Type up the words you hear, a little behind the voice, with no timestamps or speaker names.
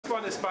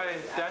one is by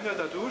Daniel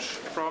Dadush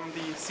from the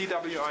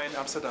CWI in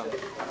Amsterdam.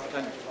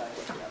 Daniel.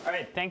 All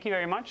right, thank you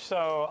very much.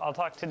 So I'll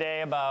talk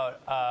today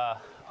about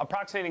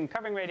approximating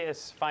covering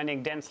radius,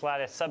 finding dense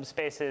lattice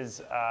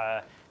subspaces,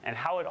 and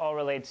how it all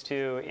relates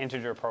to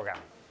integer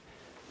programming.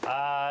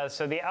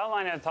 So the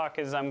outline of the talk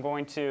is I'm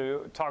going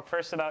to talk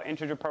first about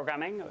integer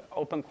programming,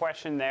 open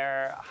question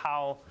there,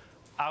 how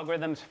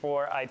algorithms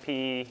for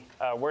IP,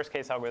 worst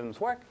case algorithms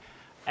work,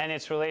 and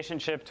its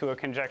relationship to a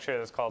conjecture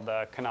that's called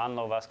the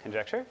Cannon-Lovász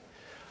conjecture.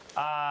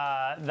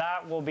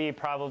 That will be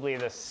probably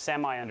the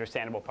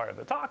semi-understandable part of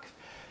the talk.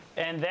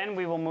 And then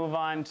we will move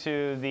on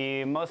to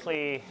the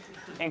mostly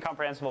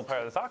incomprehensible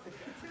part of the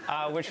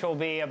talk, which will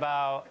be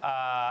about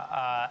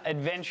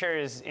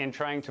adventures in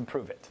trying to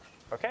prove it.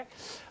 Okay?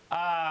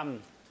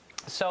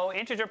 So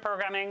integer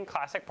programming,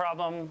 classic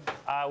problem.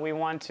 We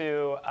want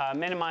to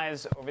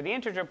minimize over the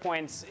integer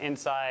points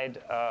inside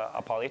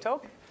a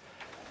polytope.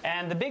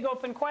 And the big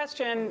open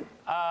question,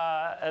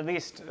 at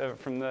least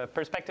from the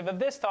perspective of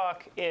this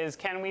talk, is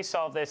can we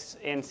solve this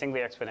in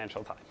singly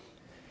exponential time?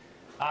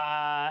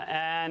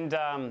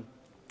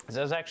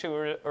 As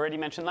actually already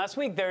mentioned last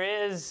week, there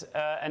is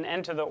an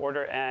n to the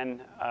order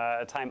n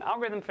time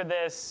algorithm for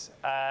this,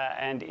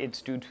 and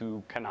it's due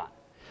to Cannon.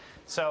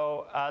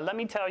 So let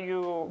me tell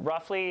you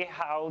roughly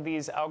how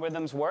these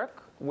algorithms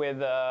work with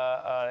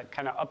a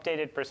kind of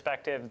updated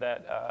perspective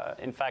that,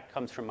 in fact,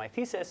 comes from my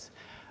thesis,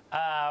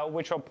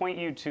 which will point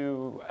you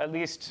to at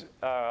least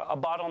a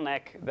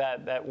bottleneck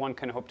that one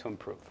can hope to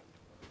improve.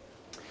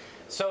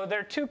 So there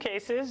are two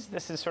cases.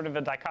 This is sort of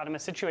a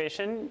dichotomous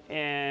situation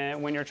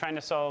when you're trying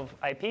to solve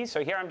IP.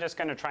 So here I'm just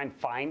going to try and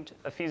find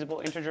a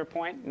feasible integer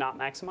point, not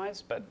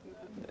maximize, but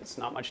it's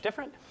not much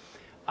different.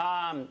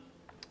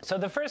 So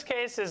the first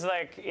case is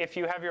like if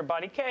you have your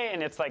body K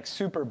and it's like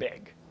super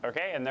big,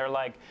 okay? And there are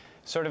like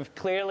sort of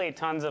clearly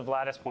tons of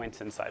lattice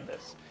points inside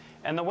this.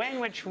 And the way in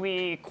which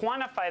we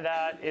quantify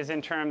that is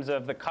in terms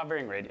of the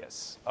covering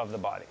radius of the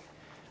body.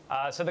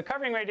 So the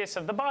covering radius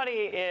of the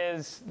body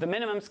is the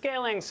minimum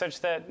scaling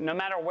such that no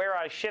matter where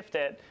I shift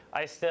it,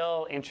 I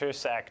still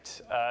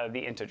intersect the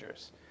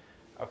integers.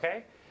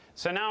 Okay?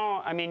 So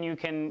now, I mean, you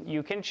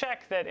can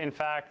check that, in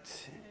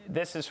fact,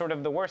 this is sort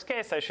of the worst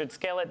case. I should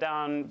scale it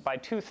down by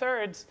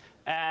 2/3.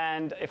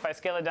 And if I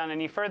scale it down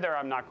any further,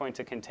 I'm not going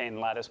to contain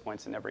lattice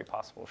points in every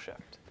possible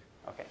shift.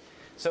 Okay.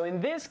 So in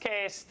this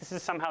case, this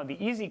is somehow the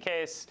easy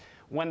case.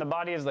 When the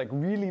body is like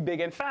really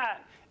big and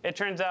fat, it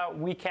turns out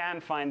we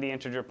can find the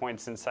integer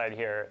points inside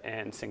here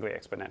in singly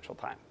exponential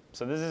time.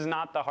 So this is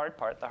not the hard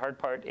part. The hard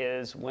part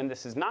is when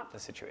this is not the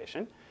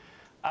situation.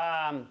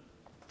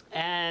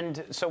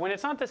 And so when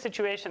it's not the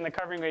situation, the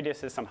covering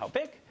radius is somehow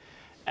big.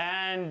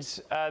 And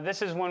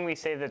this is when we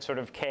say that sort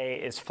of K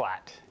is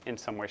flat in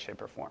some way,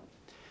 shape, or form.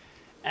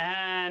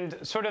 And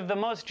sort of the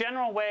most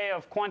general way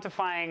of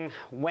quantifying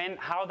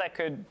how that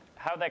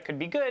could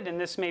be good, and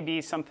this may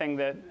be something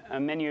that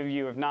many of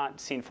you have not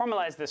seen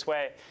formalized this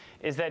way,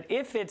 is that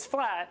if it's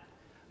flat,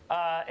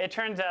 it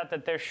turns out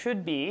that there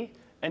should be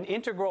an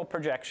integral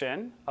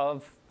projection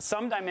of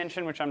some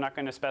dimension, which I'm not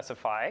going to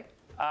specify,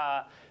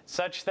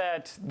 such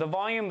that the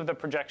volume of the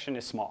projection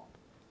is small.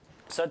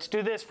 So let's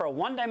do this for a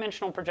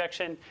one-dimensional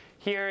projection.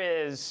 Here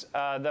is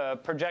the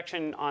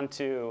projection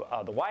onto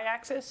the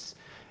y-axis.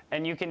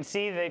 And you can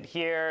see that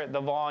here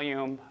the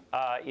volume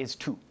is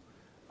 2.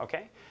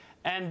 Okay?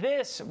 And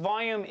this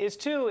volume is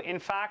 2, in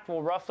fact,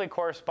 will roughly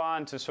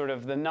correspond to sort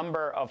of the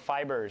number of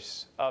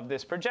fibers of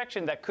this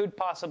projection that could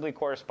possibly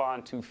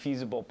correspond to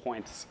feasible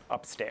points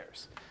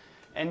upstairs.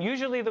 And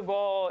usually the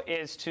goal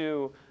is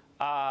to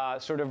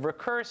sort of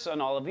recurse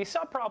on all of these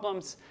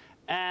subproblems.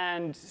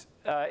 And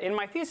in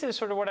my thesis,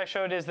 sort of what I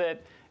showed is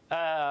that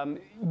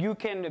you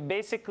can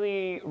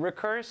basically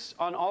recurse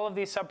on all of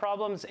these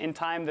subproblems in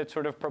time that's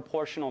sort of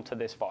proportional to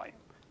this volume.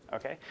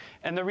 Okay?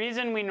 And the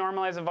reason we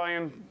normalize a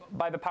volume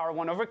by the power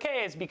 1 over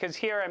k is because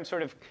here I'm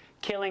sort of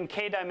killing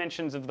k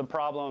dimensions of the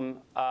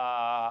problem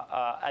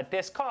at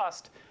this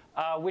cost,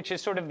 which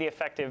is sort of the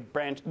effective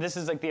branch. This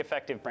is like the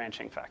effective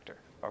branching factor.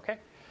 Okay?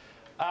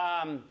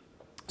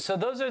 So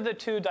those are the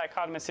two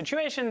dichotomous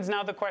situations.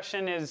 Now the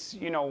question is,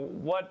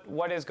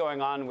 what is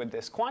going on with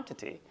this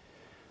quantity?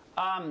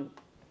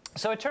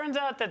 So it turns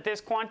out that this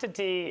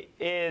quantity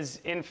is,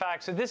 in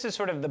fact, so this is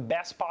sort of the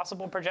best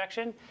possible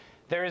projection.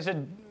 There is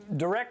a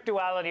direct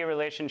duality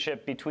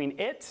relationship between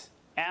it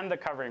and the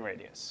covering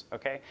radius.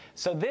 Okay?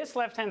 So this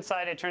left-hand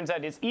side, it turns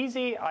out, is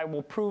easy. I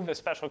will prove a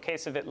special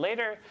case of it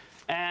later.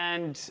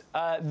 And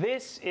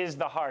this is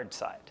the hard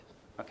side.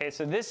 Okay?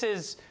 So this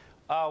is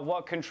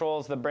what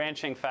controls the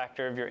branching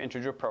factor of your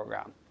integer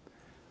program.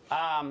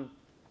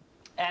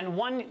 And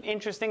one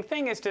interesting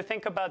thing is to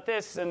think about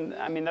this, and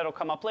I mean, that'll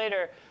come up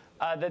later,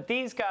 that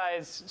these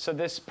guys, so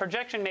this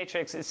projection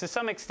matrix is to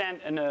some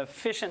extent an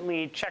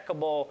efficiently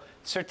checkable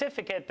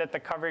certificate that the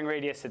covering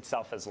radius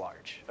itself is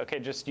large. Okay,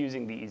 just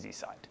using the easy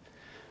side.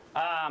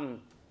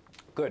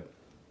 Good.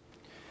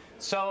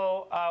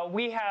 So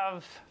we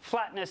have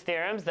flatness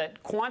theorems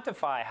that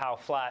quantify how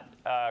flat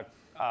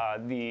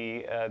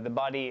the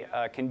body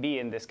can be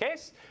in this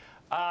case.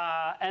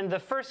 And the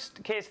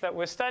first case that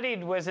was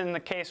studied was in the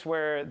case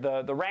where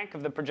the rank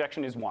of the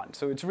projection is 1.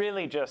 So it's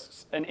really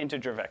just an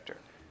integer vector.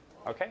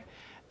 Okay?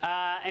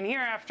 And here,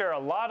 after a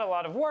lot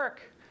of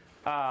work,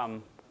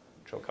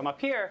 which will come up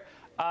here,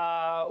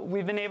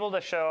 we've been able to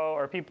show,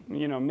 or people,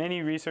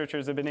 many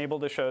researchers have been able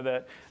to show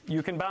that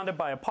you can bound it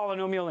by a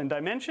polynomial in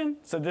dimension.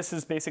 So this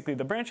is basically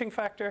the branching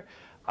factor.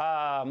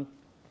 And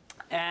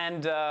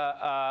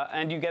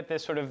you get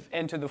this sort of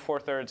n to the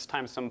 4/3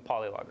 times some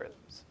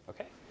polylogarithms.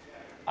 Okay?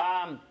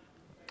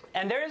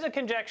 And there is a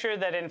conjecture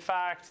that, in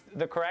fact,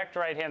 the correct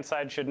right-hand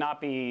side should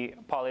not be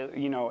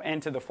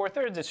n to the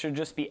 4/3. It should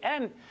just be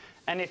n.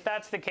 And if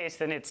that's the case,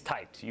 then it's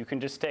tight. You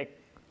can just take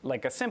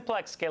like a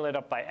simplex, scale it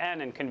up by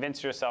n, and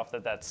convince yourself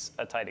that that's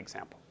a tight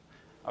example.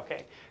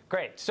 Okay,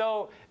 great.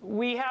 So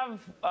we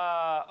have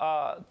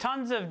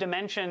tons of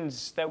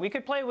dimensions that we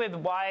could play with.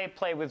 Why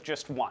play with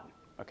just one?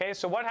 Okay,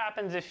 so what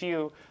happens if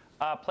you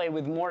play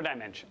with more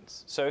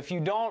dimensions? So if you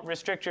don't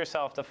restrict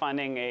yourself to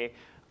finding a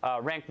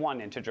rank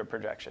 1 integer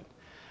projection,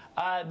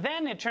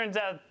 then it turns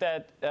out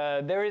that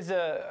there is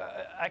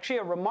actually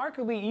a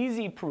remarkably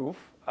easy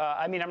proof.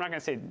 I mean, I'm not going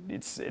to say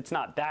it's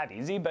not that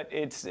easy, but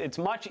it's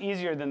much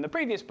easier than the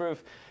previous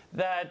proof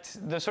that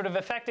the sort of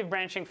effective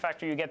branching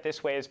factor you get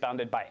this way is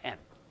bounded by n.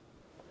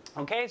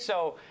 Okay,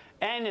 so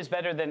n is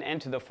better than n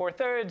to the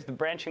 4/3. The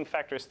branching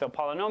factor is still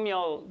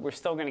polynomial. We're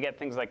still going to get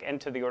things like n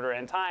to the order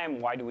n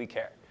time. Why do we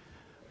care?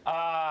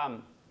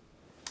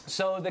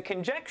 So the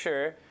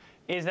conjecture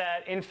is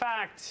that, in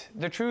fact,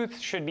 the truth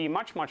should be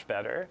much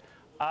better.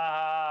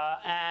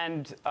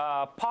 And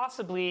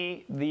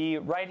possibly the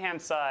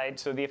right-hand side,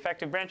 so the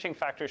effective branching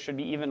factor, should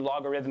be even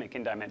logarithmic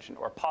in dimension,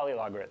 or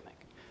polylogarithmic.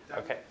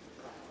 Okay.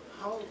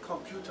 How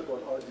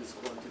computable are these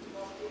quantities?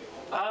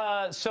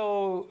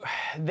 So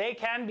they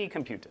can be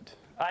computed.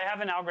 I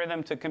have an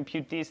algorithm to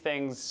compute these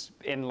things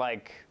in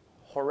like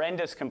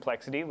horrendous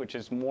complexity, which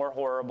is more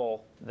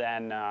horrible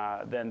than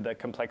the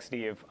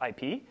complexity of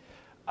IP.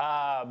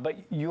 But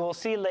you will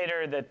see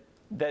later that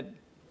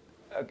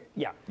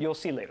yeah, you'll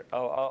see later.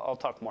 I'll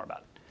talk more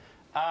about it.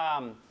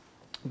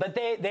 But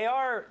they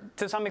are,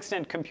 to some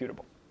extent,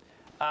 computable.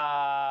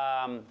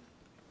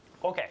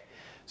 OK.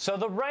 So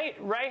the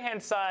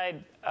right-hand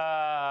side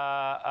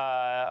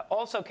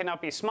also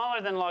cannot be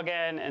smaller than log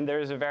n. And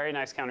there's a very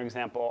nice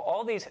counterexample.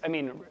 All these, I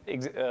mean,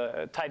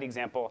 tight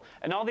example.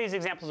 And all these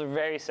examples are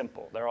very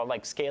simple. They're all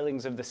like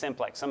scalings of the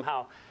simplex.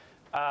 Somehow,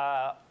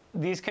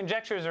 these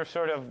conjectures are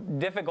sort of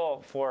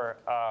difficult for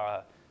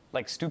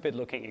like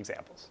stupid-looking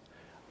examples.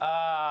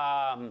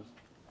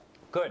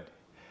 Good.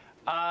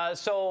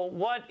 So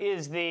what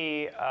is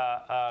the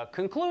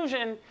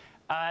conclusion?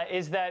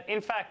 Is that, in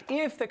fact,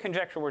 if the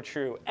conjecture were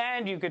true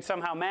and you could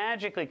somehow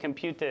magically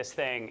compute this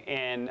thing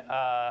in,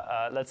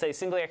 let's say,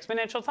 singly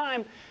exponential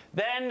time,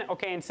 then,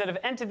 OK, instead of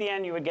n to the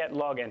n, you would get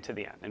log n to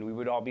the n. And we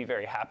would all be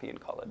very happy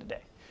and call it a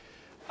day.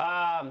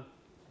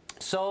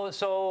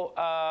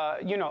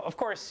 Of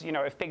course,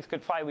 if pigs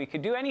could fly, we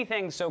could do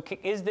anything. So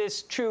is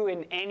this true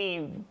in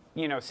any,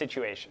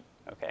 situation?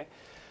 OK.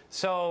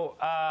 So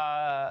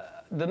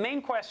the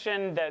main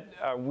question that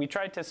we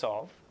tried to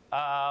solve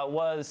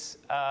was,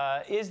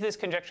 is this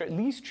conjecture at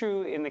least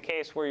true in the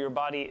case where your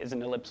body is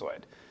an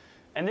ellipsoid?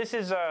 And this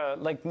is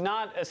like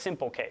not a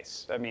simple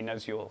case. I mean,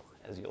 as you'll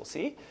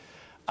see.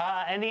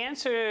 And the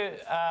answer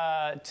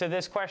to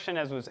this question,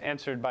 as was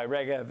answered by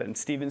Regev and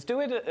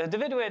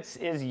Stevens-Davidowitz,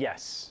 is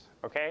yes.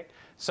 Okay.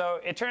 So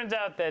it turns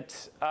out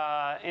that,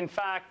 in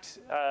fact,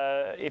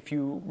 if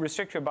you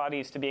restrict your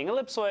bodies to being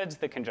ellipsoids,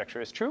 the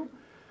conjecture is true.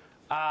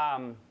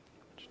 And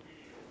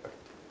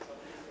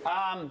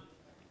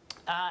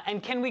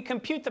can we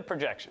compute the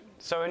projection?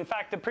 So in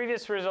fact, the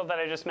previous result that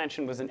I just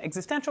mentioned was an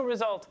existential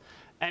result.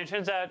 And it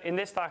turns out in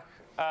this talk,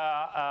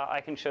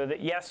 I can show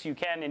that, yes, you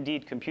can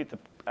indeed compute the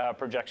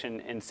projection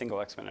in single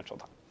exponential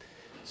time.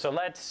 So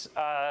let's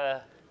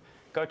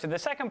go to the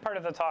second part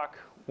of the talk,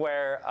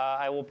 where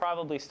I will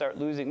probably start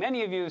losing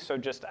many of you. So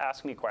just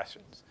ask me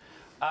questions.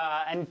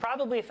 And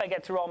probably if I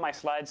get through all my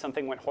slides,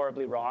 something went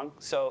horribly wrong.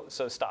 So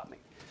stop me.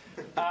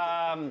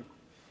 We're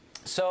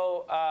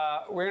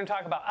going to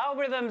talk about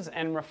algorithms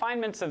and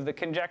refinements of the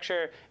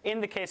conjecture in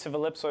the case of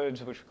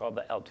ellipsoids, which we call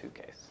the L2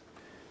 case.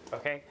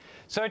 Okay.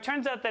 So it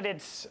turns out that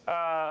it's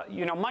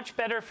much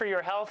better for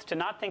your health to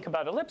not think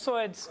about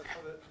ellipsoids.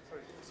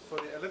 For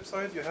the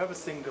ellipsoid, you have a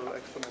single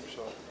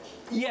exponential.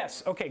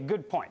 Yes. OK.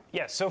 Good point.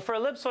 Yes. So for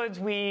ellipsoids,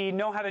 we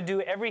know how to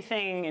do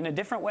everything in a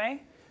different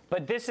way.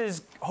 But this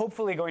is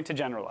hopefully going to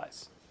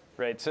generalize.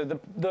 Right. So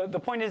the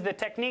point is the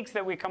techniques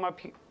that we come up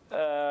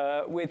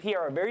with here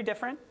are very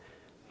different.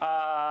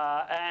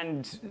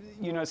 And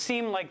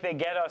seem like they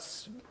get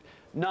us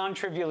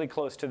non-trivially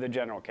close to the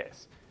general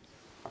case.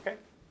 Okay?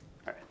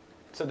 All right.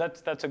 So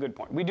that's a good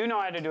point. We do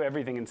know how to do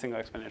everything in single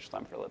exponential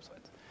time for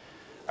ellipsoids.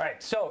 All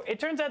right. So it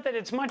turns out that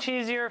it's much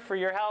easier for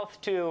your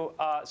health to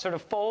sort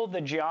of fold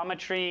the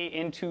geometry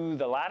into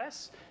the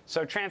lattice.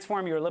 So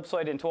transform your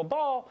ellipsoid into a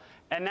ball.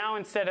 And now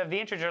instead of the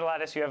integer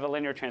lattice, you have a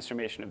linear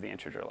transformation of the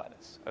integer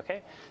lattice.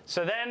 Okay?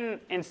 So then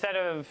instead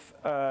of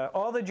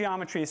all the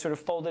geometry is sort of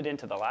folded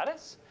into the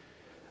lattice.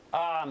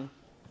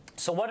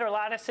 So what are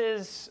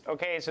lattices?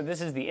 OK, so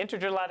this is the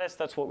integer lattice.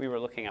 That's what we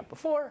were looking at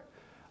before.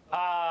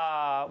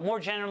 More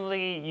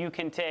generally, you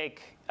can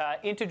take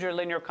integer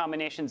linear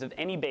combinations of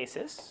any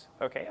basis,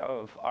 OK,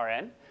 of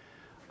Rn.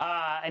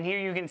 And here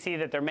you can see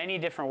that there are many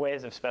different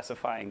ways of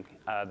specifying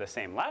the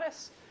same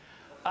lattice.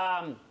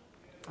 And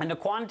the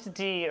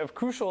quantity of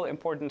crucial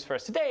importance for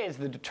us today is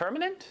the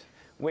determinant,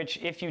 which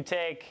if you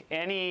take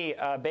any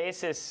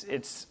basis,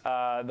 it's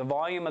the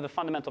volume of the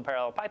fundamental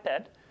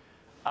parallelepiped.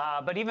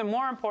 But even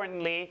more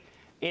importantly,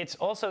 it's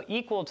also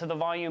equal to the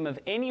volume of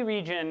any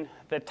region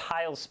that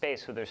tiles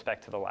space with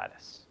respect to the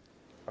lattice.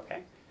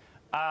 Okay?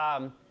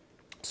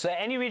 So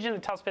any region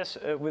that tiles space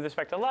with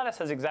respect to the lattice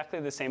has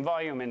exactly the same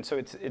volume, and so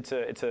it's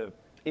a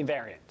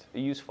invariant, a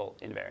useful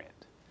invariant.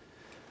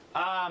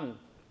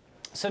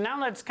 So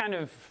now let's kind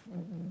of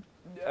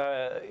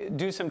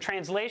do some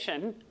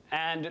translation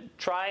and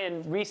try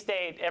and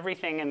restate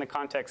everything in the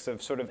context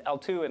of sort of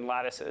L2 and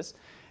lattices.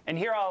 And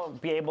here I'll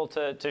be able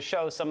to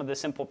show some of the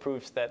simple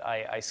proofs that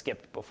I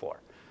skipped before.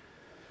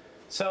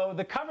 So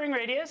the covering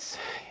radius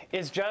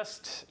is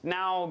just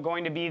now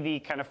going to be the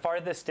kind of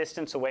farthest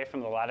distance away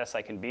from the lattice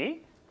I can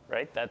be,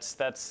 right? That's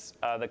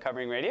the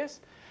covering radius.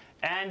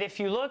 And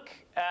if you look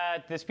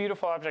at this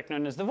beautiful object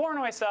known as the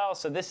Voronoi cell,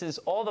 so this is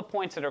all the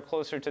points that are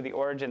closer to the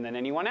origin than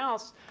anyone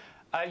else,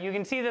 you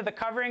can see that the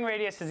covering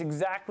radius is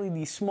exactly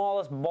the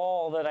smallest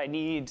ball that I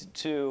need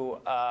to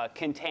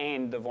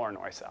contain the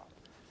Voronoi cell.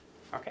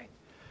 Okay?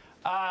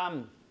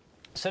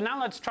 So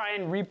now let's try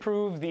and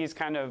reprove these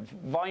kind of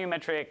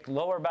volumetric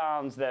lower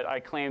bounds that I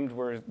claimed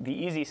were the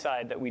easy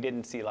side that we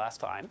didn't see last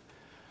time.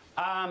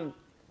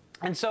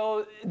 And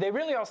so they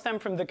really all stem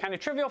from the kind of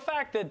trivial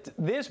fact that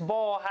this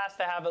ball has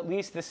to have at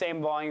least the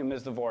same volume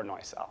as the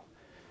Voronoi cell,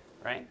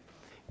 right?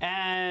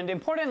 And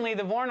importantly,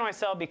 the Voronoi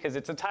cell, because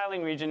it's a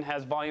tiling region,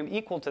 has volume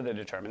equal to the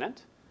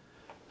determinant.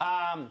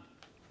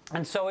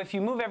 And so if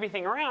you move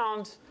everything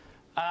around,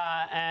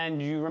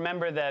 and you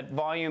remember that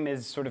volume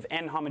is sort of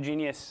n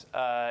homogeneous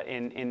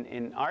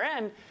in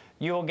Rn,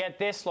 you will get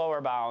this lower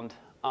bound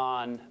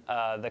on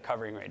the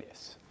covering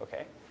radius.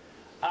 Okay.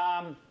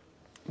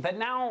 But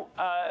now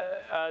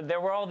there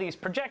were all these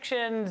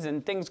projections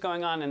and things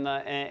going on in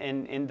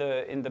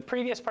the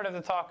previous part of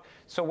the talk.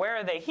 So where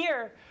are they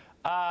here?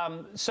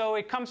 So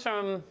it comes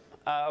from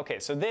OK.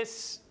 So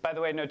this, by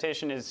the way,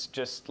 notation is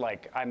just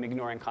like I'm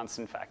ignoring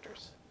constant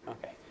factors.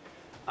 OK.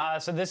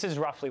 So this is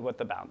roughly what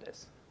the bound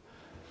is.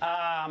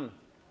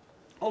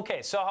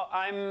 OK, so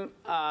I'm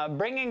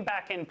bringing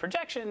back in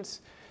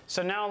projections.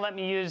 So now let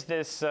me use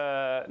this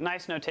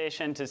nice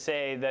notation to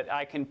say that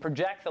I can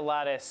project the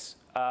lattice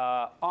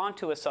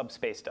onto a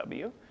subspace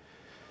W.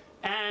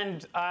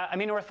 And I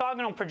mean,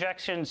 orthogonal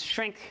projections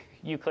shrink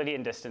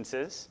Euclidean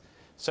distances.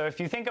 So if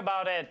you think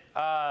about it,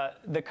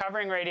 the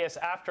covering radius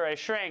after I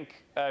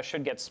shrink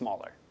should get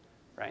smaller,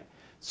 right?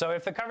 So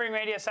if the covering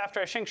radius after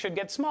I shrink should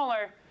get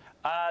smaller,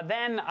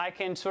 then I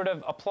can sort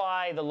of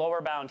apply the lower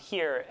bound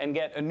here and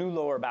get a new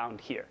lower bound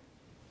here.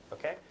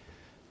 Okay?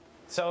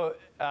 So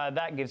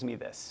that gives me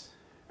this.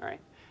 All right?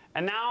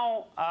 And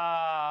now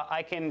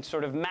I can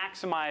sort of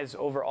maximize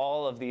over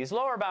all of these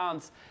lower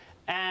bounds.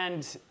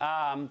 And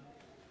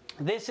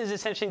this is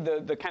essentially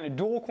the kind of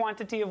dual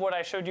quantity of what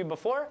I showed you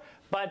before.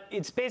 But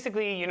it's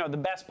basically the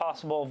best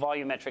possible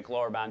volumetric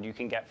lower bound you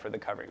can get for the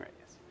covering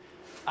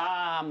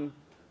radius.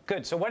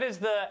 Good. So what is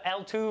the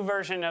L2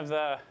 version of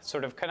the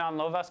sort of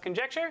Cannon-Lovász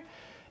conjecture?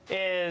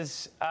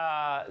 Is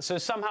so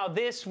somehow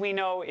this we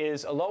know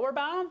is a lower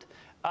bound,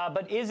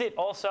 but is it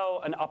also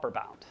an upper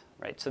bound?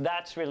 Right. So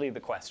that's really the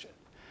question.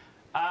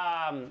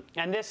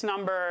 And this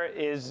number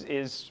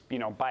is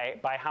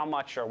by how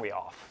much are we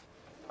off?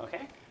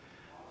 Okay.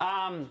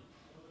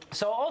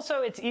 So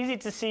also it's easy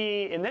to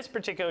see in this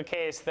particular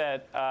case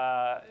that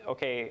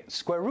OK,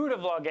 square root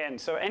of log n.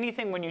 So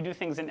anything when you do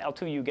things in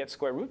L2 you get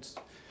square roots.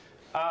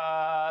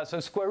 So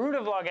square root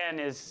of log n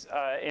is,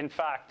 in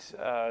fact,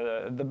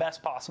 the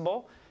best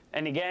possible.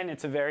 And again,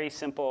 it's a very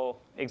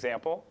simple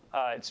example.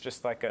 It's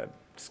just like a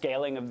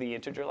scaling of the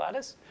integer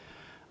lattice.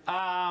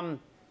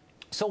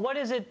 So what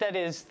is it that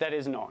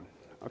is known?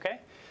 Okay.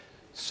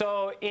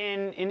 So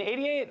in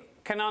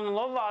 88, Cannon and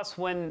Lovász,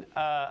 when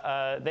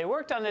they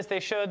worked on this, they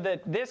showed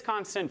that this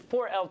constant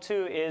for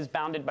L2 is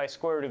bounded by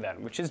square root of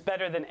n, which is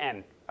better than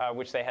n,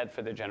 which they had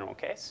for the general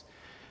case.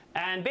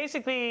 And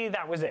basically,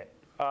 that was it.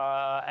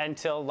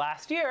 Until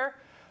last year.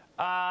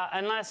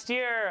 And last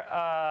year,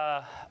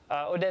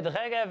 Oded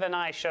Regev and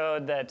I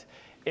showed that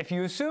if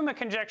you assume a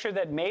conjecture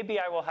that maybe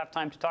I will have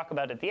time to talk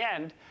about at the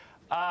end,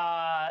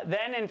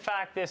 then in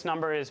fact this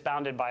number is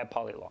bounded by a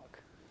polylog.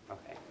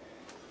 Okay.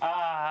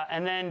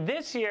 And then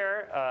this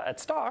year at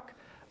Stock,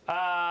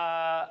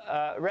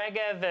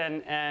 Regev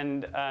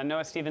and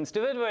Noah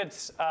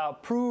Stevens-Davidowitz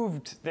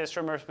proved this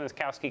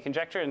Reimers-Minkowski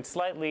conjecture and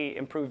slightly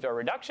improved our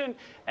reduction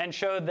and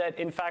showed that,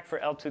 in fact, for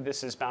L2,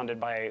 this is bounded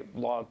by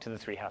log to the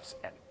 3/2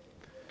 n.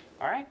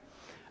 All right?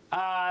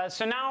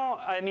 So now,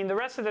 I mean, the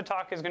rest of the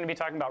talk is going to be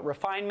talking about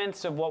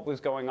refinements of what was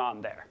going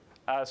on there.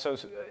 So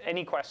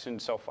any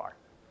questions so far?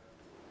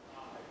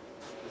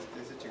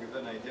 Is it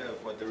given idea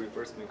of what the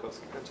reverse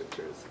Minkowski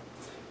conjecture is?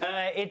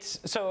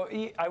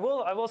 I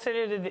will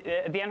say it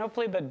at the end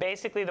hopefully, but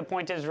basically the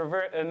point is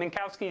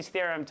Minkowski's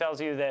theorem tells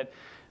you that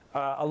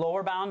a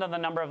lower bound on the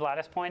number of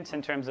lattice points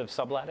in terms of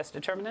sublattice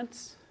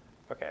determinants,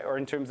 okay, or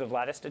in terms of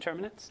lattice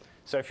determinants.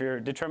 So if your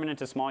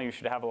determinant is small, you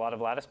should have a lot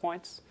of lattice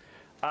points.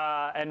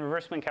 And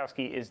reverse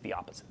Minkowski is the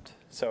opposite.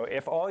 So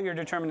if all your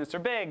determinants are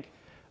big,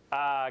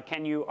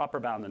 can you upper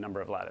bound the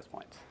number of lattice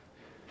points?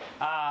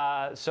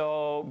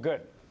 So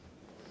good.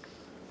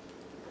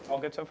 All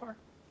good so far?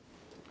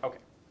 OK.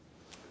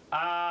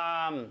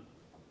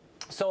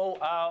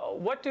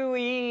 What do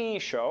we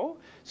show?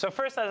 So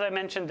first, as I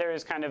mentioned, there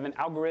is kind of an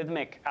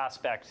algorithmic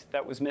aspect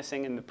that was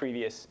missing in the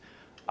previous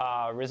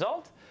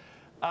result.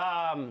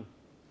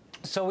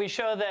 So we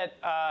show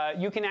that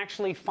you can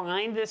actually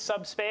find this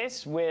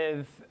subspace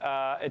with,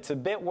 it's a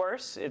bit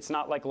worse. It's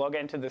not like log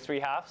n to the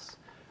 3/2,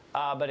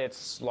 but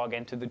it's log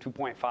n to the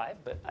 2.5,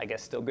 but I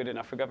guess still good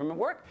enough for government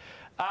work.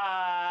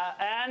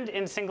 And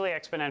in singly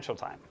exponential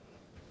time.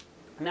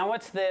 Now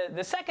what's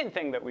the second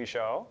thing that we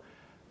show,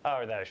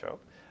 or that I show?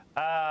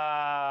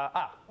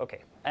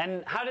 OK.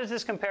 And how does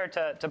this compare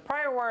to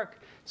prior work?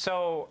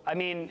 So I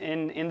mean,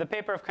 in the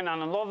paper of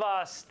Kanan and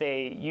Lovas,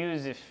 they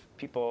use, if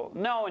people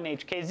know, an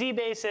HKZ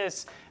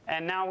basis.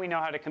 And now we know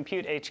how to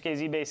compute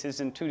HKZ basis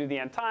in 2 to the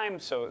n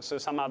times. So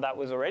somehow that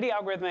was already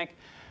algorithmic.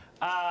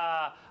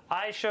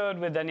 I showed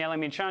with Daniele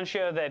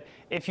Michancio that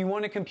if you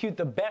want to compute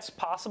the best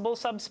possible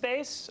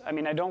subspace, I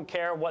mean, I don't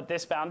care what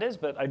this bound is,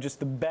 but just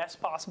the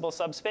best possible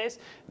subspace,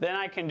 then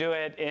I can do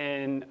it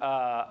in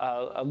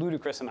a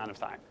ludicrous amount of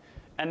time.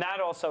 And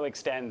that also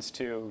extends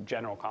to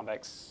general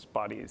convex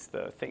bodies.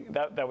 The thing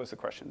that was the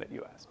question that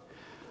you asked.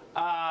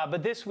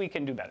 But this we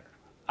can do better.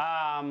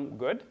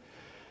 Good.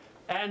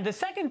 And the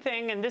second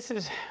thing, and this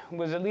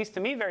was at least to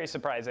me very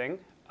surprising,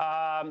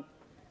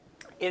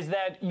 is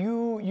that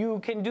you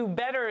can do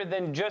better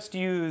than just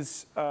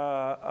use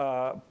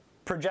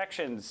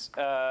projections,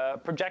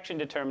 projection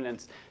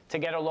determinants to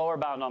get a lower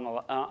bound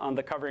on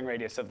the covering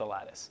radius of the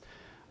lattice.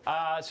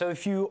 So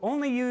if you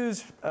only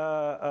use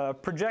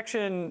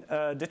projection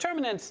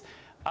determinants,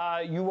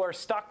 you are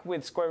stuck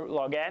with square root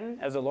log n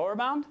as a lower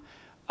bound.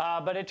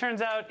 But it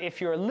turns out if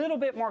you're a little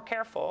bit more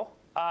careful,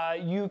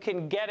 you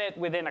can get it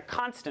within a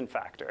constant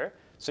factor.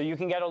 So you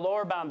can get a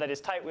lower bound that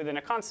is tight within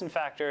a constant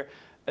factor,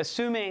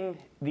 assuming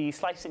the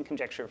slicing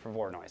conjecture for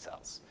Voronoi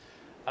cells.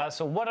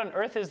 So what on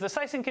earth is the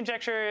slicing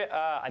conjecture?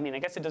 I mean, I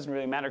guess it doesn't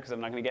really matter because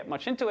I'm not going to get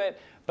much into it.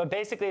 But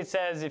basically, it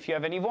says if you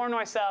have any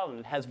Voronoi cell and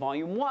it has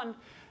volume 1,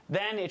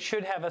 then it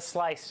should have a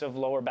slice of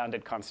lower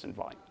bounded constant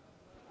volume.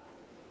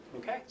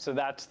 OK, so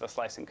that's the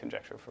slicing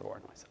conjecture for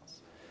Voronoi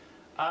cells.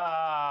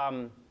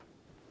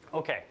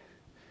 OK,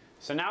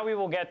 so now we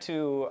will get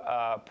to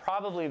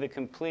probably the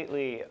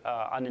completely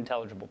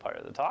unintelligible part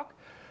of the talk.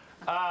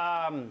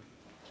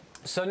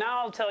 So now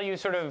I'll tell you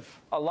sort of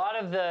a lot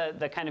of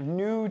the kind of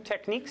new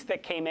techniques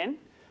that came in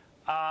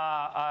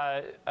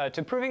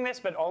to proving this,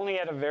 but only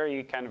at a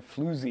very kind of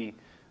floozy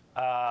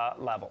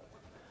level.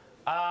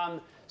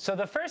 So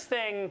the first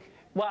thing,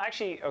 well,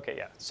 actually, OK,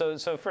 yeah.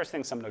 So first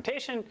thing, some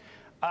notation.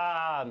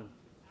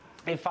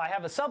 If I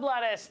have a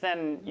sublattice,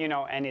 then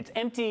and it's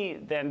empty,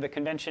 then the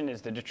convention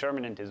is the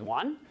determinant is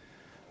 1.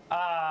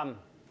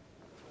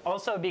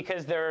 Also,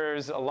 because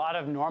there's a lot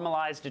of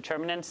normalized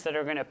determinants that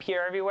are going to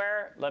appear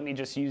everywhere, let me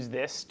just use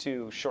this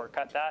to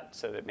shortcut that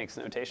so that it makes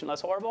the notation less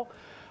horrible.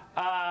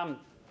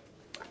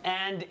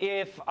 And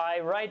if I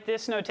write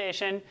this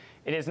notation,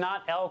 it is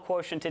not L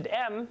quotiented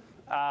M.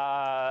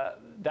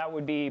 That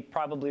would be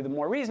probably the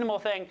more reasonable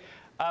thing.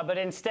 But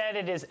instead,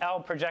 it is L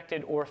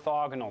projected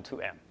orthogonal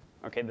to M,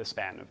 OK, the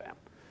span of M.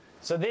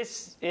 So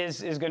this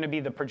is going to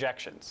be the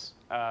projections,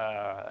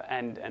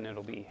 and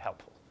it'll be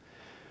helpful.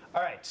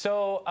 All right,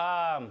 so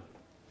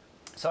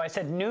I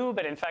said new,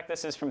 but in fact,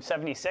 this is from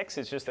 76.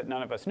 It's just that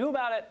none of us knew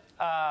about it,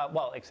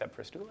 well, except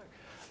for Stuhler.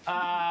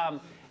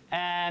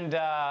 And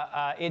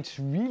it's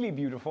really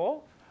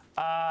beautiful.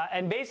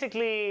 And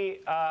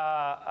basically,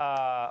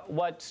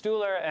 what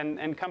Stuhler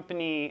and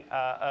company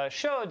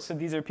showed, so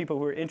these are people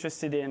who are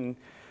interested in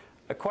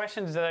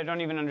questions that I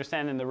don't even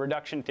understand in the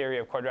reduction theory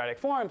of quadratic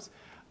forms.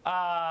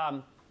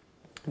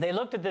 They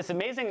looked at this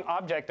amazing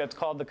object that's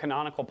called the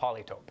canonical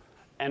polytope.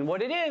 And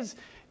what it is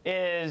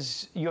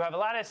you have a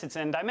lattice, it's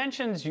n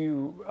dimensions,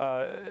 you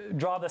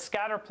draw the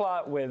scatter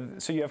plot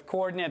with, so you have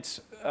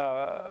coordinates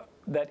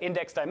that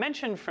index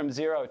dimension from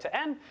 0 to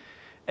n.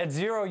 At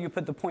 0, you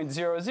put the point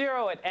 0,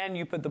 0. At n,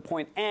 you put the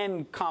point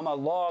n, comma,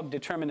 log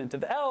determinant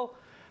of L.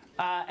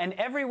 And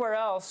everywhere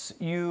else,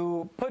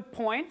 you put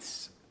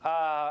points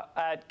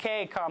at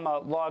k, comma,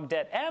 log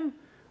det m,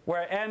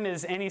 where m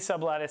is any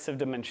sublattice of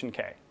dimension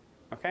k.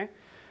 OK?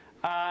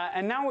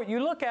 And now what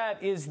you look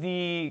at is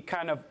the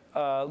kind of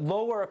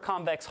lower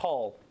convex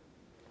hull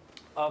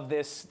of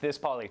this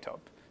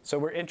polytope. So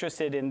we're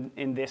interested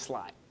in this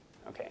line.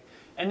 OK?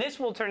 And this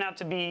will turn out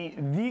to be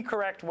the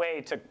correct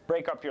way to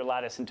break up your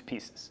lattice into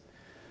pieces.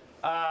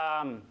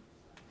 And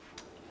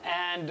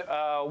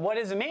what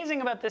is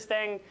amazing about this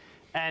thing,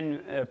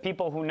 and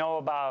people who know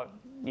about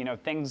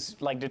things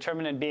like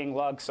determinant being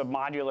log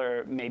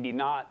submodular, maybe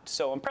not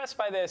so impressed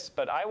by this,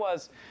 but I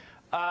was,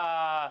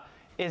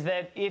 is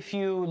that if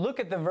you look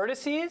at the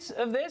vertices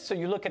of this, so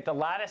you look at the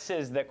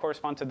lattices that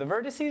correspond to the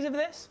vertices of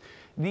this,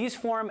 these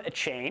form a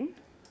chain.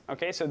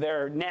 Okay, so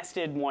they're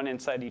nested one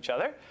inside each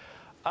other.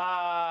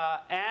 Yeah,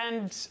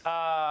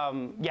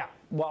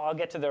 well, I'll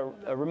get to the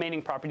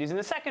remaining properties in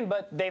a second,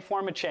 but they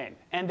form a chain,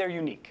 and they're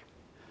unique.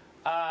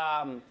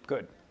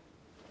 Good.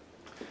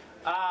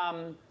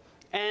 And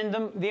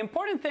the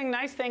important thing,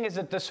 nice thing, is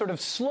that the sort of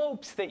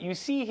slopes that you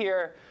see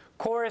here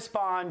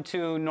correspond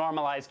to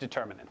normalized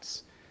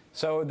determinants.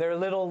 So they're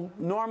little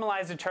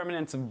normalized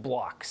determinants of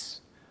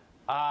blocks.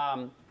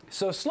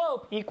 So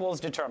slope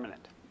equals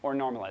determinant, or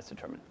normalized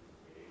determinant.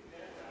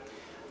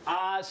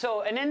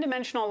 So an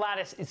n-dimensional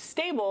lattice is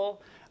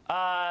stable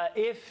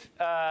if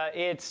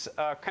its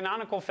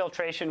canonical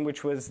filtration,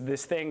 which was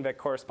this thing that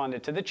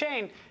corresponded to the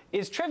chain,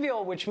 is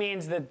trivial, which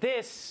means that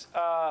this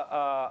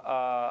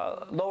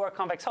lower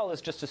convex hull is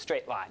just a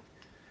straight line.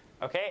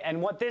 Okay?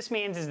 And what this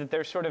means is that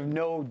there's sort of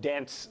no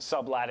dense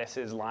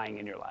sublattices lying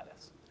in your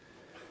lattice.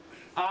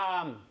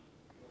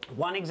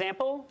 One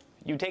example,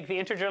 you take the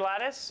integer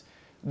lattice.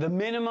 The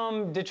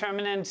minimum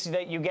determinants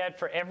that you get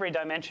for every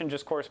dimension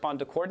just correspond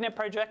to coordinate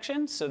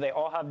projections. So they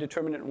all have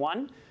determinant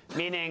 1,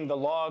 meaning the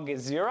log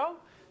is 0.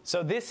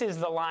 So this is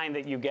the line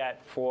that you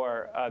get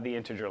for the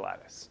integer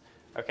lattice.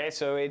 Okay,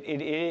 so it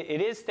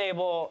is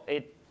stable.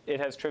 It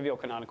has trivial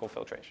canonical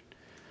filtration.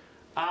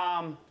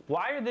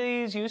 Why are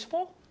these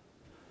useful?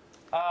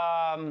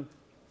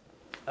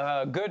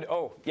 Good.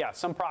 Oh, yeah,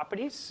 some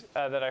properties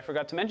that I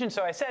forgot to mention.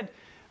 So I said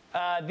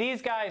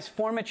these guys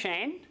form a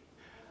chain.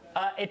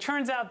 It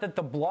turns out that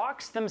the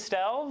blocks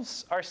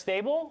themselves are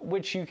stable,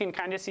 which you can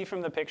kind of see from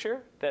the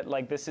picture, that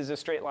like this is a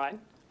straight line,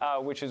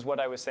 which is what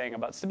I was saying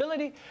about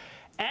stability.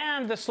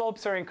 And the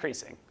slopes are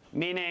increasing,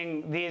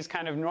 meaning these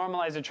kind of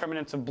normalized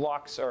determinants of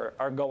blocks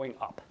are going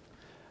up.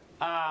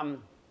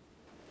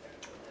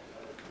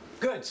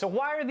 Good. So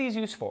why are these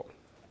useful?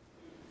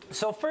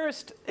 So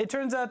first, it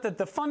turns out that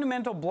the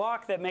fundamental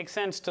block that makes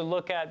sense to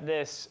look at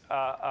this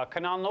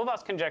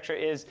Cannon-Lovász conjecture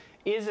is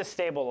a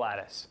stable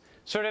lattice.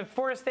 Sort of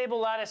for a stable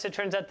lattice, it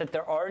turns out that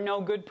there are no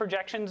good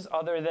projections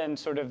other than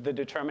sort of the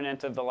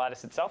determinant of the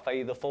lattice itself,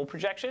 i.e. the full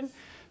projection.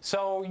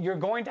 So you're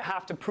going to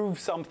have to prove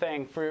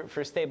something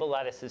for stable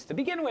lattices to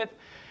begin with.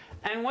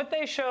 And what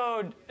they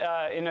showed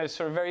in a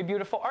sort of very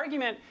beautiful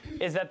argument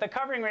is that the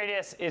covering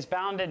radius is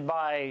bounded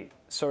by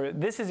sort of,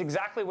 this is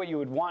exactly what you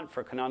would want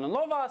for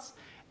Cannon-Lovász.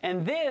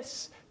 And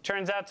this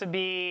turns out to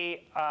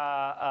be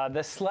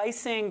the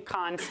slicing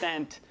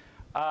constant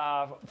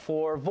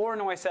for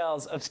Voronoi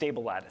cells of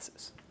stable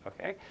lattices.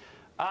 Okay,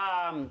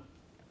 and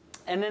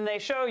then they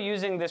show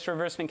using this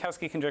reverse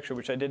Minkowski conjecture,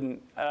 which I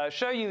didn't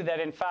show you, that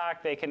in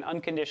fact they can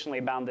unconditionally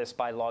bound this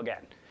by log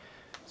n.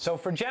 So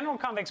for general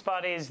convex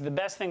bodies, the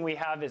best thing we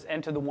have is n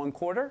to the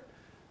 1/4,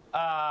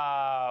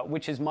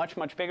 which is much,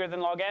 much bigger than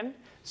log n.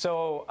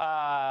 So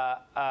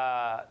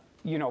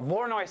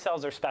Voronoi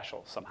cells are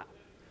special somehow.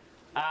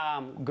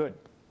 Good.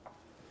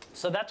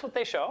 So that's what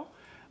they show.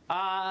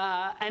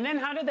 And then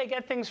how do they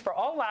get things for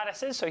all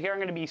lattices? So here I'm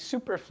going to be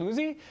super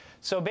floozy.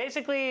 So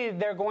basically,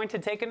 they're going to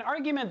take an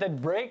argument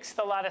that breaks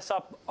the lattice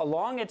up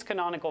along its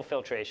canonical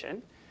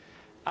filtration.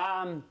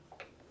 And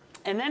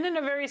then in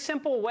a very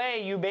simple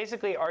way, you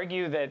basically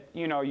argue that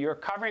your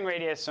covering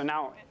radius, so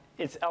now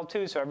it's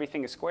L2, so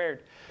everything is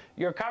squared.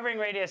 Your covering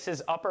radius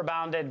is upper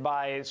bounded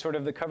by sort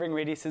of the covering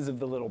radiuses of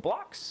the little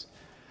blocks.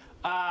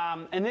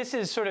 And this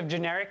is sort of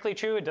generically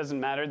true. It doesn't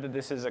matter that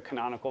this is a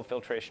canonical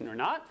filtration or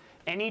not.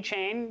 Any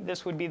chain,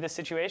 this would be the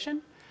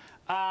situation.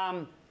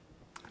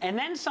 And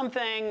then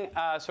something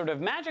sort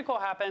of magical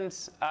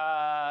happens.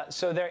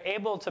 So they're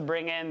able to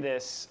bring in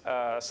this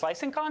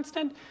slicing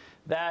constant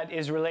that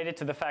is related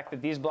to the fact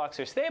that these blocks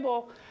are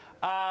stable.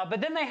 But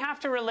then they have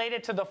to relate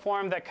it to the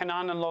form that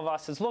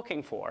Cannon-Lovász is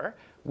looking for,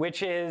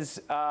 which is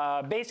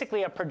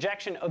basically a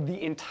projection of the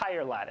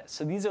entire lattice.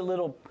 So these are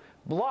little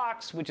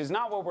blocks, which is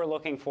not what we're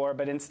looking for,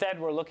 but instead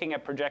we're looking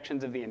at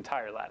projections of the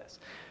entire lattice.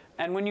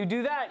 And when you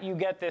do that, you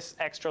get this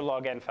extra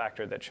log n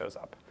factor that shows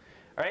up.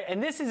 All right?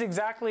 And this is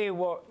exactly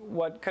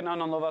what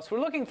Cannon-Lovász were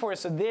looking for.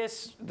 So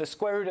this, the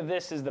square root of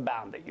this is the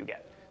bound that you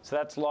get. So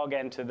that's log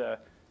n to the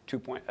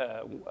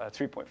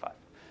 3.5.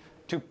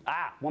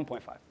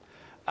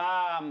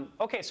 1.5.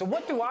 OK, so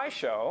what do I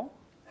show?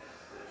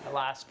 The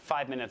last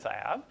 5 minutes I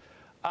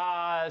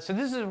have. So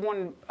this is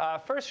one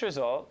first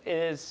result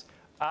is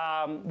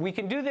we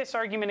can do this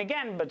argument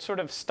again, but sort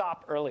of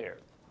stop earlier.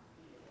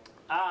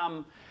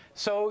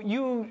 So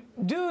you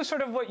do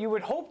sort of what you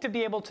would hope to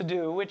be able to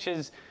do, which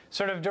is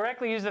sort of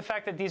directly use the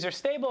fact that these are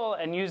stable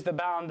and use the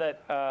bound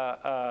that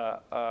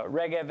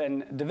Regev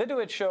and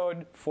Davidovich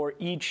showed for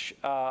each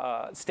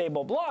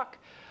stable block.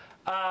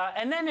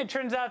 And then it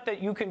turns out that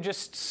you can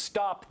just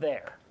stop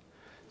there.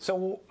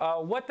 So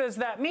what does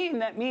that mean?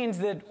 That means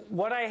that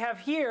what I have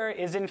here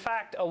is, in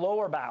fact, a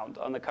lower bound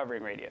on the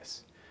covering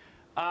radius.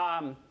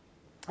 And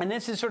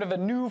this is sort of a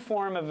new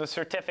form of a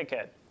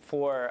certificate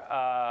for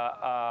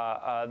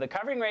the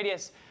covering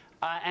radius.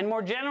 And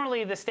more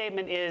generally, the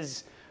statement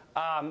is,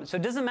 so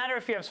it doesn't matter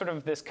if you have sort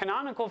of this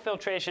canonical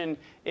filtration,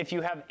 if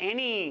you have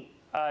any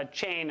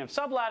chain of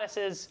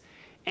sublattices,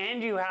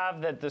 and you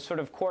have that the sort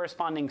of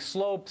corresponding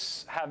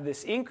slopes have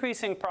this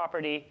increasing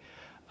property,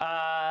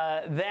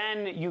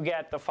 then you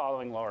get the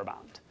following lower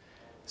bound.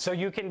 So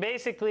you can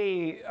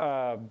basically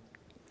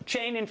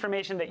chain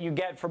information that you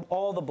get from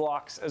all the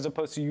blocks as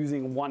opposed to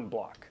using one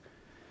block.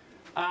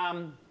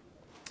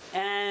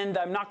 And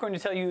I'm not going to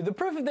tell you the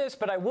proof of this,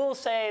 but I will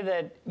say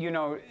that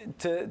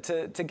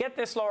to get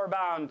this lower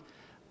bound,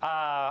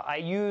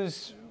 I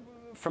use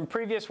from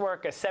previous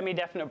work a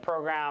semi-definite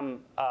program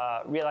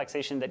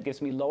relaxation that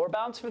gives me lower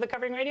bounds for the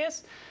covering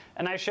radius.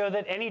 And I show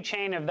that any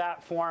chain of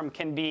that form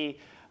can be,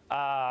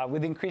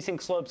 with increasing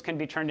slopes, can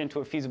be turned into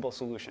a feasible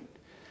solution.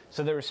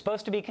 So there was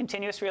supposed to be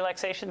continuous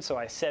relaxation, so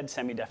I said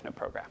semi-definite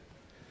program.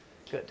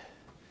 Good.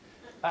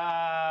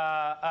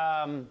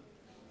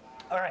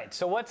 All right,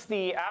 so what's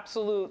the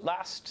absolute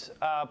last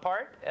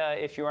part,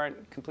 if you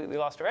aren't completely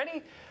lost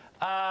already?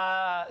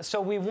 So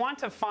we want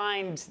to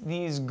find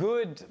these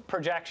good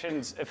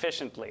projections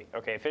efficiently.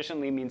 OK,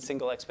 efficiently means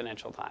single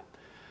exponential time.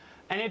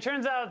 And it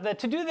turns out that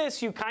to do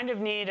this, you kind of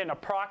need an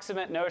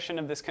approximate notion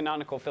of this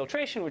canonical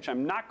filtration, which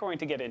I'm not going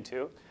to get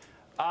into.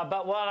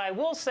 But what I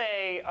will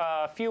say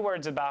a few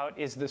words about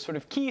is the sort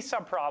of key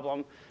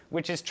subproblem,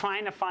 which is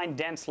trying to find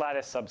dense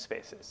lattice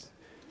subspaces.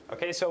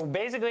 OK, so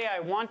basically, I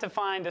want to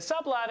find a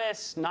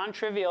sublattice,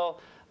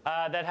 non-trivial,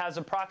 that has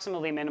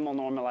approximately minimal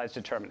normalized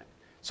determinant.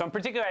 So in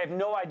particular, I have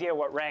no idea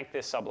what rank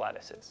this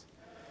sublattice is.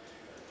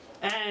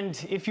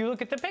 And if you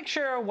look at the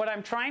picture, what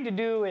I'm trying to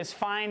do is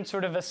find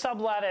sort of a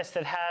sublattice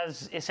that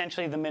has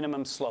essentially the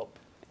minimum slope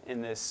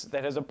in this,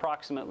 that has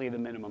approximately the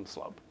minimum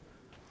slope.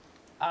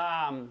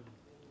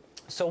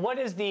 So what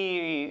is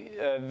the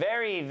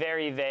very,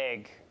 very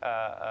vague,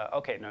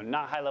 OK, no,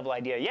 not high-level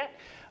idea yet.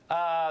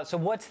 So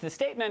what's the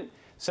statement?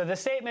 So the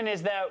statement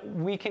is that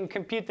we can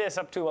compute this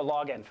up to a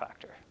log n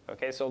factor.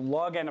 OK, so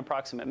log n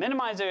approximate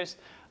minimizers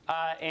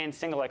in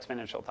single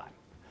exponential time.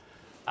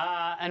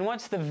 And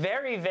what's the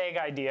very vague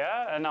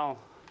idea, and I'll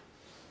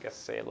guess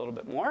say a little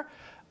bit more,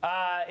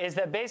 is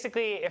that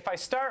basically if I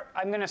start,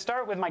 I'm going to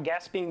start with my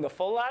guess being the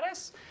full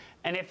lattice.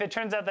 And if it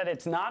turns out that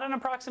it's not an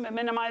approximate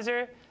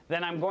minimizer,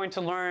 then I'm going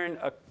to learn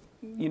a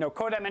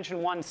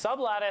codimension 1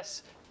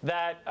 sublattice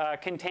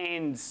that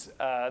contains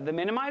the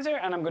minimizer.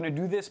 And I'm going to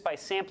do this by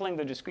sampling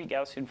the discrete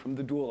Gaussian from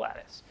the dual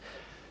lattice.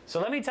 So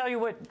let me tell you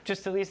what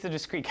just at least the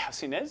discrete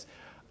Gaussian is.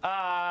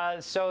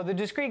 So the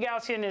discrete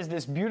Gaussian is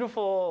this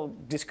beautiful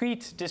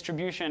discrete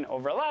distribution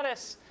over a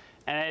lattice.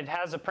 And it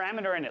has a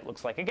parameter, and it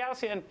looks like a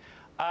Gaussian.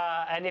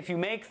 And if you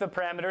make the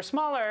parameter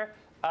smaller,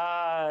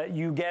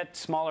 you get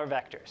smaller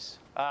vectors.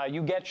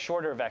 You get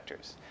shorter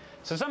vectors.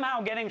 So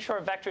somehow getting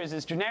short vectors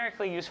is a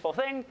generically useful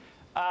thing.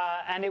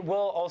 And it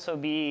will also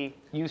be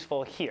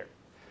useful here.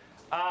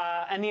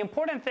 And the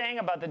important thing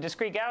about the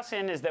discrete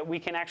Gaussian is that we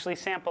can actually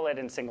sample it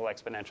in single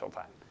exponential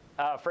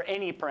time for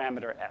any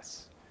parameter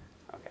s.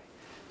 Okay.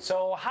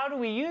 So how do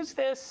we use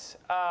this?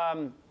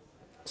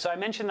 So I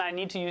mentioned that I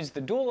need to use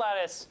the dual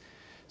lattice.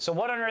 So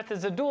what on earth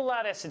is a dual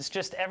lattice? It's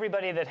just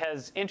everybody that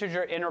has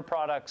integer inner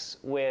products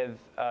with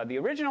the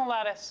original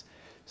lattice.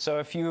 So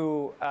if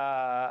you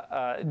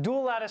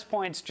dual lattice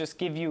points just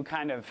give you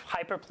kind of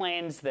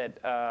hyperplanes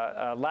that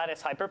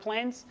lattice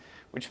hyperplanes,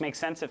 which makes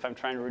sense if I'm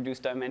trying to reduce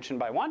dimension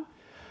by 1.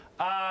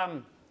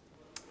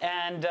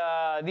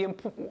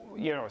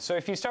 So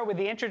if you start with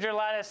the integer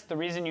lattice, the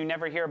reason you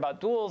never hear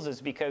about duals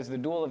is because the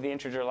dual of the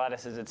integer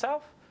lattice is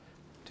itself.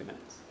 2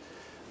 minutes.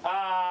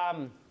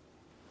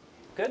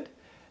 Good.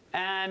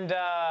 And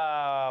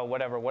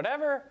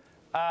whatever.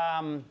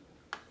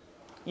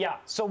 Yeah,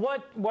 so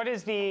what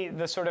is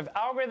the sort of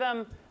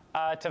algorithm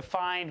to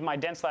find my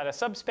dense lattice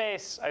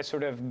subspace? I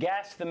sort of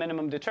guess the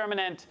minimum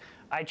determinant.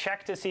 I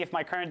check to see if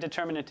my current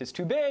determinant is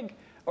too big,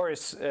 or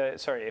is,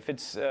 if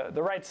it's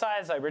the right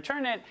size, I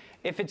return it.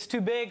 If it's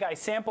too big, I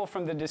sample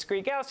from the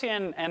discrete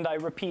Gaussian, and I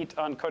repeat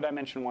on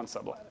codimension 1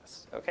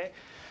 sublattice. Okay?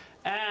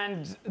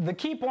 And the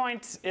key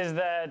point is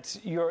that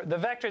the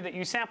vector that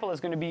you sample is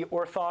going to be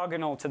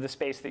orthogonal to the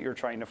space that you're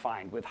trying to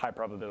find with high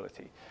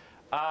probability.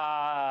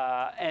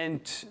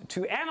 And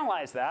to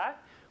analyze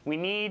that, we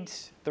need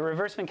the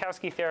reverse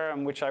Minkowski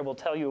theorem, which I will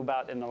tell you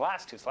about in the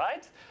last 2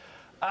 slides.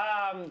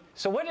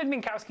 So what did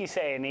Minkowski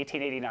say in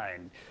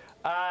 1889?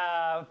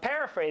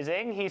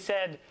 Paraphrasing, he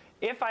said,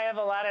 if I have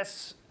a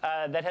lattice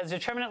that has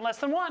determinant less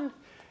than 1,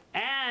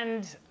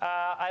 and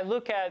I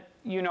look at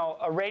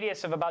a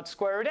radius of about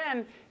square root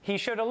n, he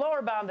showed a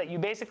lower bound that you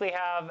basically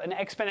have an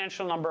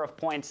exponential number of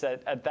points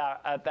at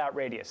that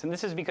radius. And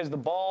this is because the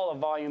ball of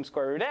volume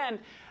square root n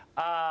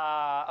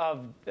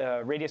of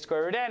radius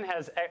square root n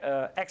has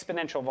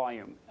exponential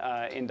volume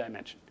in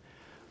dimension.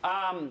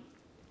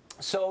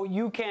 So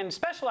you can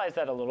specialize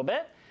that a little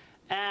bit.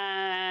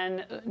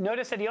 And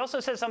notice that he also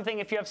says something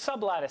if you have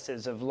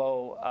sublattices of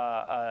low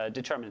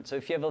determinant. So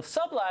if you have a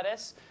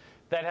sublattice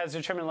that has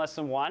determinant less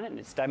than 1, and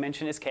its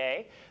dimension is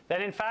k,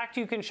 then in fact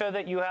you can show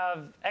that you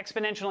have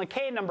exponentially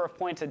k number of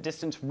points at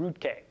distance root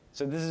k.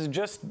 So this is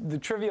just the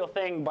trivial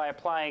thing by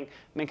applying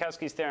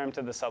Minkowski's theorem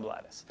to the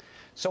sublattice.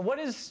 So what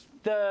is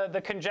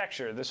the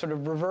conjecture, the sort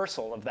of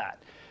reversal of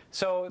that?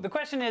 So the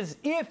question is,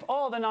 if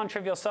all the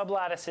non-trivial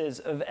sublattices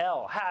of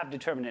L have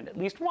determinant at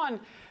least 1,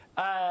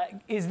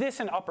 is this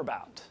an upper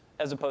bound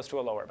as opposed to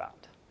a lower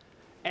bound?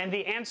 And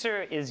the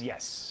answer is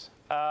yes,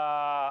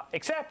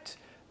 except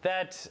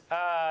that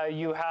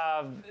you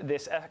have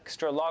this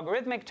extra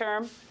logarithmic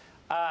term,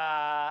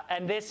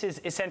 and this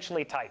is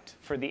essentially tight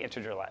for the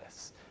integer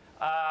lattice.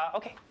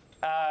 OK,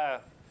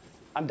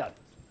 I'm done.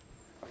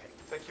 Okay,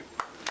 thank you.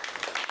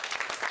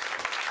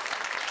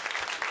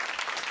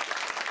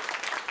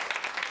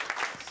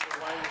 So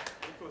while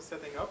Nico is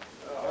setting up,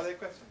 are there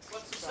questions?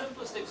 What's the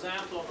simplest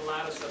example of a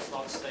lattice that's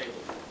not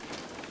stable?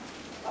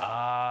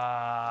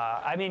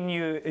 I mean,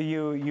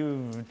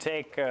 you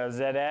take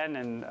Zn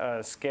and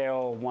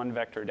scale one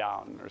vector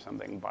down or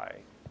something by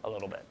a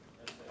little bit.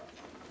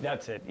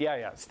 That's it. Yeah,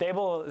 yeah.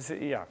 Stable.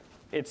 Yeah.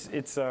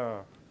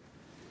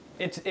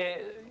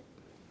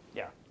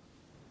 Yeah.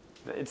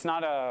 It's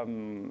not a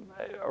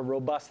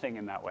robust thing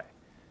in that way.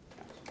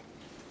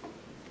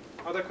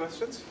 Other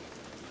questions?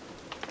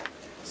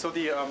 So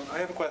I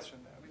have a question.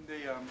 I mean,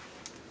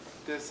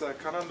 this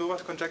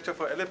Cannon-Lewis conjecture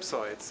for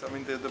ellipsoids. I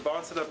mean, the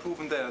bounds that are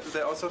proven there. Do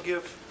they also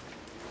give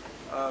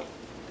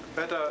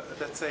better,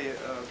 let's say,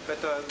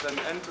 better than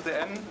n to the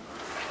n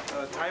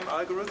time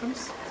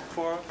algorithms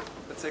for,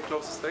 let's say,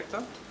 closest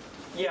vector?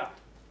 Yeah.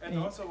 And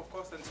also, of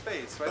course, then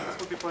space, right? This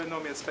would be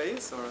polynomial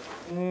space, or?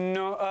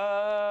 No.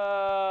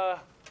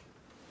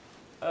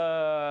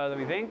 Let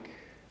me think.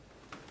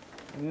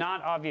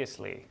 Not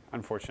obviously,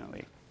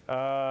 unfortunately.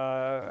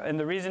 And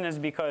the reason is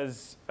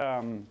because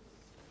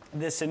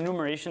this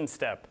enumeration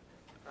step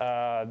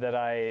that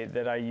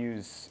I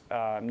use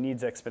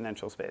needs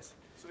exponential space.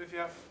 So if you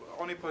have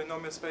only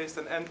polynomial space,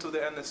 then n to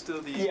the n is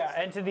still the... Yeah,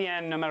 n to the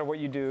n, no matter what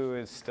you do,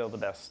 is still the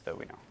best that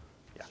we know.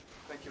 Yeah.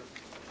 Thank you.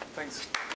 Thanks.